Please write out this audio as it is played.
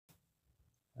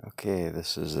Okay,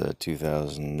 this is a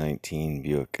 2019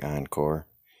 Buick Encore,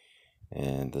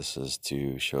 and this is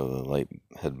to show the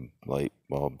headlight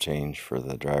bulb change for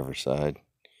the driver's side.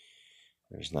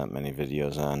 There's not many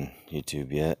videos on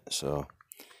YouTube yet, so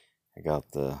I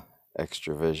got the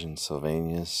Extra Vision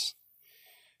Sylvanias.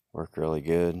 Work really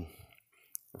good.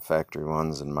 The factory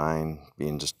ones in mine,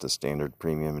 being just the standard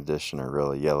premium edition, are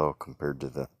really yellow compared to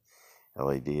the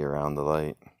LED around the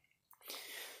light.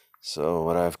 So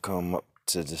what I've come up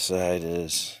to decide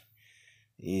is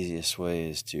the easiest way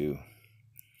is to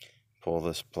pull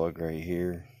this plug right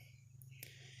here.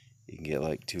 You can get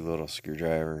like two little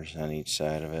screwdrivers on each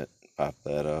side of it, pop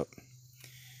that up,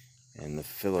 and the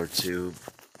filler tube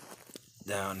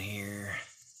down here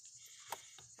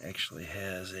actually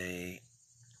has a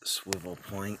swivel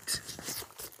point.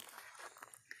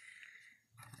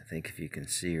 I think if you can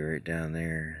see right down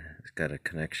there, it's got a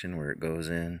connection where it goes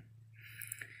in.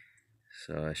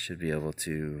 So I should be able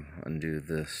to undo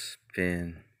this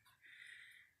pin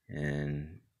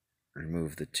and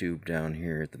remove the tube down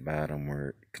here at the bottom where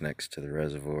it connects to the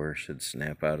reservoir. Should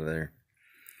snap out of there.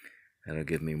 That'll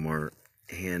give me more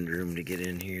hand room to get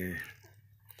in here.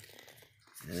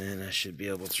 And then I should be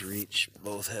able to reach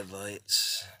both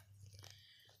headlights,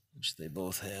 which they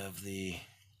both have the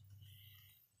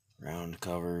round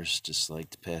covers, just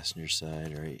like the passenger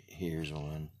side. Right here's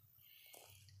one,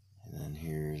 and then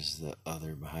here's the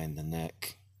other behind the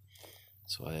neck.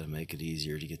 So I had to make it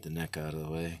easier to get the neck out of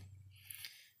the way.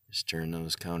 Just turn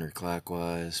those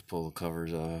counterclockwise, pull the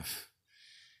covers off,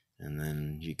 and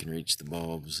then you can reach the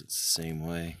bulbs. It's the same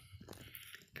way,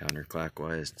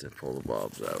 counterclockwise to pull the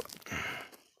bulbs out.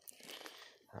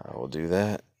 I will do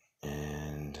that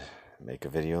and make a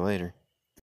video later.